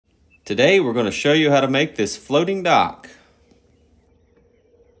Today we're going to show you how to make this floating dock.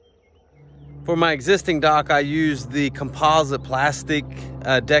 For my existing dock, I use the composite plastic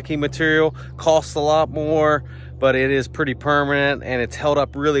decking material. Costs a lot more, but it is pretty permanent and it's held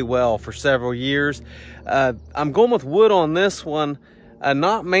up really well for several years. I'm going with wood on this one,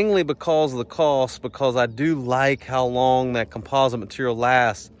 not mainly because of the cost, because I do like how long that composite material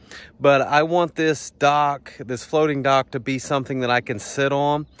lasts. But I want this dock, this floating dock, to be something that I can sit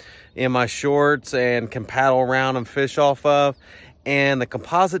on in my shorts and can paddle around and fish off of. And the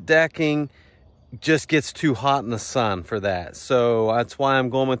composite decking just gets too hot in the sun for that. So that's why I'm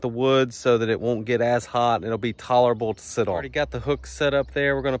going with the wood, so that it won't get as hot and it'll be tolerable to sit on. Already got the hook set up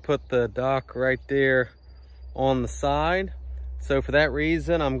there. We're gonna put the dock right there on the side. So for that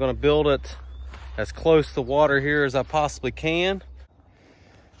reason, I'm gonna build it as close to the water here as I possibly can.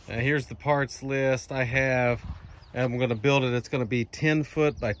 Here's the parts list I have. I'm gonna build it. It's gonna be 10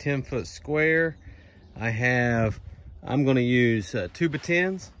 foot by 10 foot square. I'm gonna use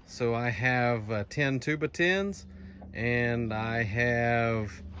 2x10s. So I have 10 2x10s, and I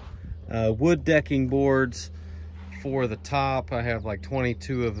have wood decking boards for the top. I have like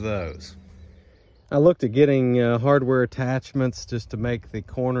 22 of those. I looked at getting hardware attachments just to make the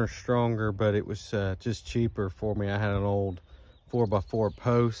corners stronger, but it was just cheaper for me. I had an old 4x4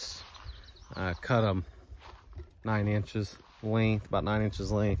 posts. I cut them 9 inches length, about 9 inches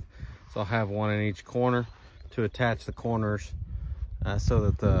length. So I'll have one in each corner to attach the corners so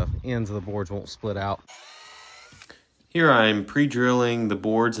that the ends of the boards won't split out. Here I'm pre-drilling the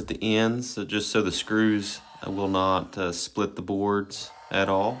boards at the ends, so just so the screws will not split the boards at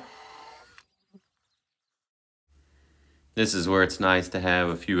all. This is where it's nice to have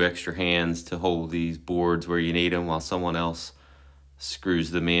a few extra hands to hold these boards where you need them, while someone else screws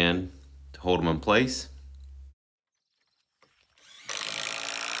them in to hold them in place.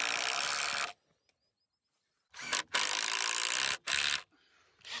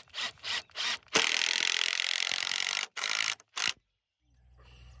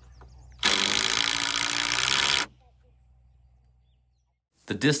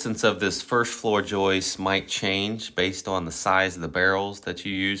 The distance of this first floor joist might change based on the size of the barrels that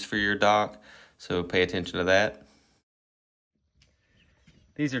you use for your dock, so pay attention to that.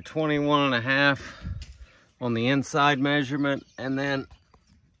 These are 21.5 on the inside measurement, and then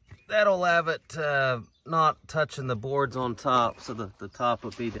that'll have it not touching the boards on top, so the top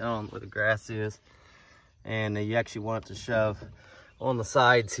will be down where the grass is, and you actually want it to shove on the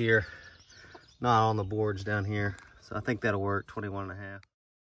sides here, not on the boards down here. So I think that'll work, 21.5.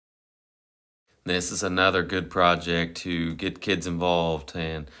 This is another good project to get kids involved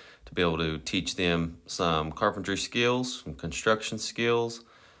and to be able to teach them some carpentry skills, some construction skills.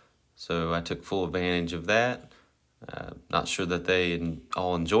 So I took full advantage of that. Not sure that they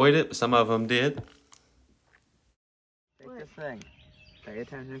all enjoyed it, but some of them did. Take this thing. Pay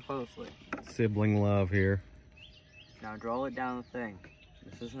attention closely. Sibling love here. Now draw it down the thing.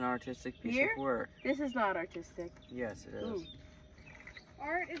 This is an artistic piece of work. This is not artistic. Yes, it is. Ooh.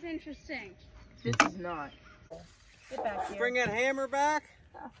 Art is interesting. This is not. Get back here. Bring that hammer back.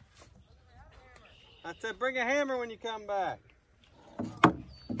 I said bring a hammer when you come back.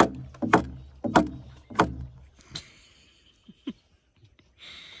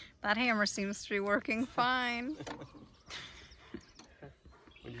 That hammer seems to be working fine.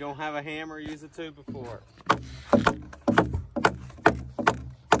 When you don't have a hammer, use a 2x4.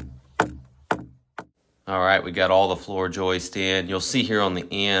 All right, we got all the floor joists in. You'll see here on the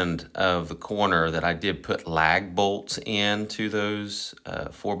end of the corner that I did put lag bolts into those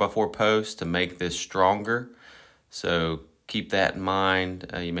 4x4 posts to make this stronger. So keep that in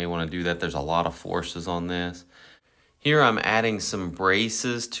mind. You may want to do that. There's a lot of forces on this. Here I'm adding some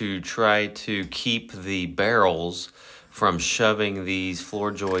braces to try to keep the barrels from shoving these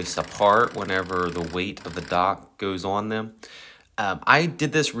floor joists apart whenever the weight of the dock goes on them. I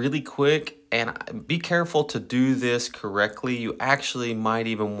did this really quick, and be careful to do this correctly. You actually might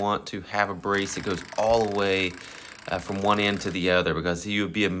even want to have a brace that goes all the way from one end to the other, because you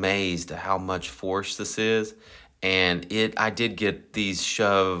would be amazed at how much force this is. And I did get these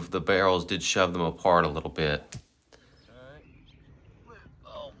the barrels did shove them apart a little bit.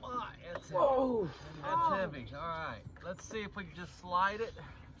 Oh my, that's heavy. Whoa. That's heavy. All right, let's see if we can just slide it.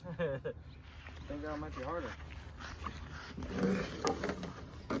 I think that might be harder.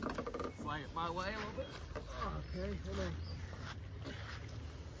 Slide it my way a little bit. Okay, hold on.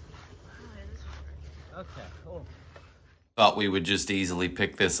 Okay, cool. Thought we would just easily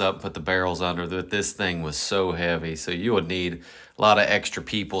pick this up, put the barrels under, but this thing was so heavy, so you would need a lot of extra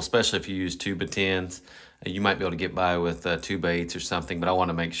people, especially if you use 2x10s. You might be able to get by with 2x8s or something, but I want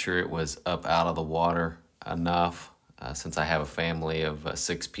to make sure it was up out of the water enough since I have a family of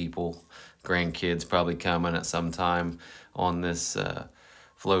 6 people, grandkids probably coming at some time on this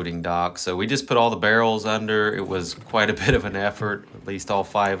floating dock. So we just put all the barrels under. It was quite a bit of an effort, at least all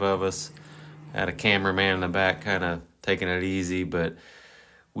 5 of us. Had a cameraman in the back kind of taking it easy, but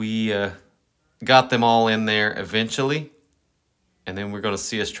we got them all in there eventually. And then we're going to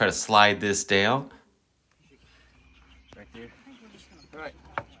see us try to slide this down. Right there. Right.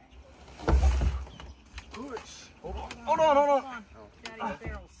 Hold on. Oh, Daddy's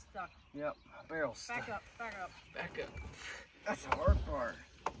barrel's stuck. Yep, barrel's stuck. Back up. Back up. That's the hard part.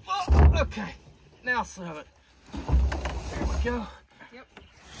 Oh, okay. Now shove it. There we go. Yep.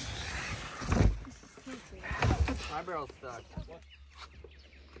 My barrel's stuck.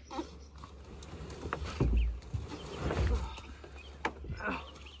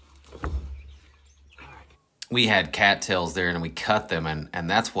 We had cattails there and we cut them, and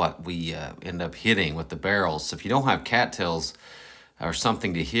that's what we end up hitting with the barrels. So if you don't have cattails or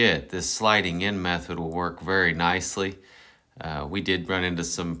something to hit, this sliding in method will work very nicely. We did run into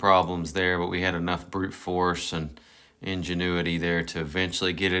some problems there, but we had enough brute force and ingenuity there to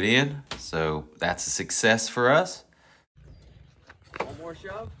eventually get it in. So that's a success for us. One more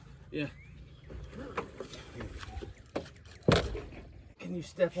shove? Yeah. Can you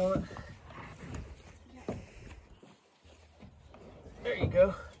step on it? There you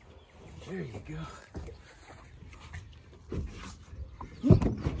go. There you go.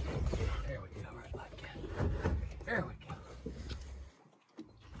 There we go, right like that. There we go.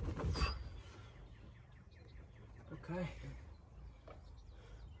 Okay.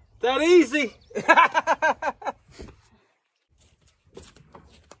 That easy.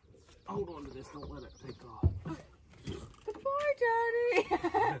 Hold on to this, don't let it take off. Good boy, Daddy.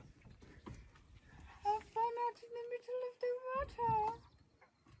 Have fun asking me to lift the water.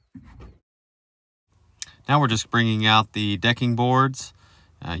 Now we're just bringing out the decking boards.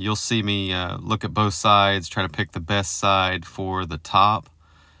 You'll see me look at both sides, try to pick the best side for the top.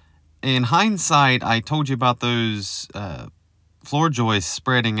 In hindsight, I told you about those floor joists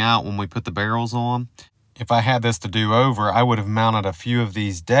spreading out when we put the barrels on. If I had this to do over, I would have mounted a few of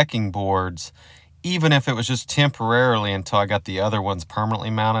these decking boards, even if it was just temporarily until I got the other ones permanently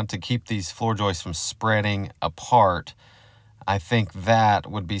mounted to keep these floor joists from spreading apart. I think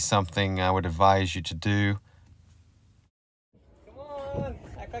that would be something I would advise you to do. Come on,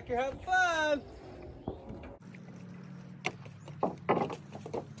 act like you're having fun.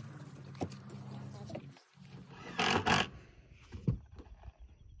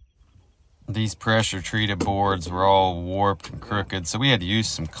 These pressure treated boards were all warped and crooked, so we had to use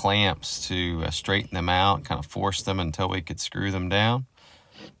some clamps to straighten them out, kind of force them until we could screw them down.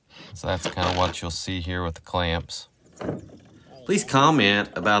 So that's kind of what you'll see here with the clamps. Please comment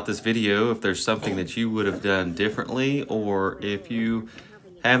about this video if there's something that you would have done differently, or if you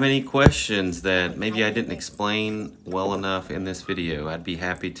have any questions that maybe I didn't explain well enough in this video. I'd be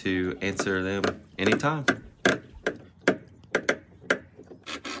happy to answer them anytime.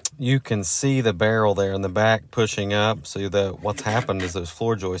 You can see the barrel there in the back pushing up, so that what's happened is those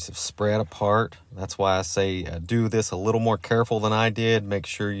floor joists have spread apart. That's why I say do this a little more careful than I did. Make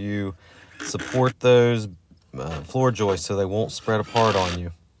sure you support those floor joists so they won't spread apart on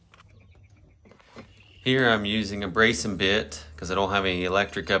you. Here I'm using a bracing bit because I don't have any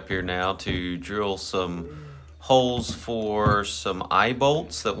electric up here now to drill some holes for some eye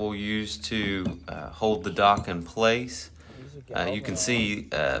bolts that we'll use to hold the dock in place. You can see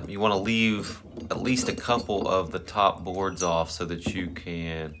you want to leave at least a couple of the top boards off so that you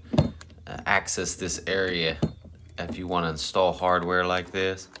can access this area if you want to install hardware like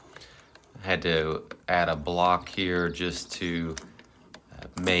this. I had to add a block here just to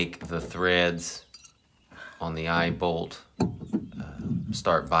make the threads on the eye bolt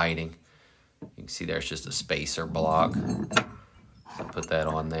start biting. You can see there's just a spacer block. So put that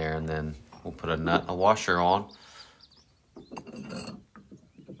on there, and then we'll put a nut and a washer on.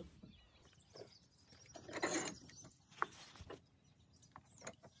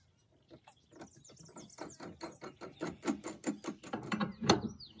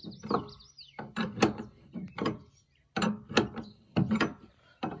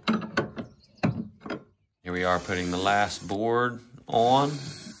 Here we are putting the last board on.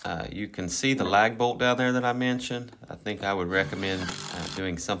 You can see the lag bolt down there that I mentioned. I think I would recommend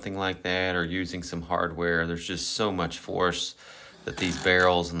doing something like that or using some hardware. There's just so much force that these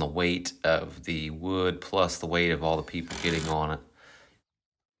barrels and the weight of the wood plus the weight of all the people getting on it.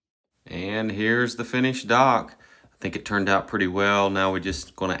 And here's the finished dock. I think it turned out pretty well. Now we're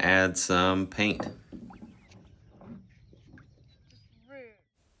just going to add some paint.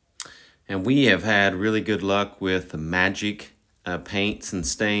 And we have had really good luck with the Magic paints and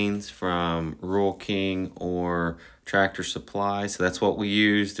stains from Rural King or Tractor Supply. So that's what we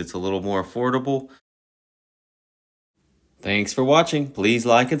used. It's a little more affordable. Thanks for watching. Please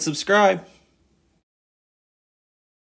like and subscribe.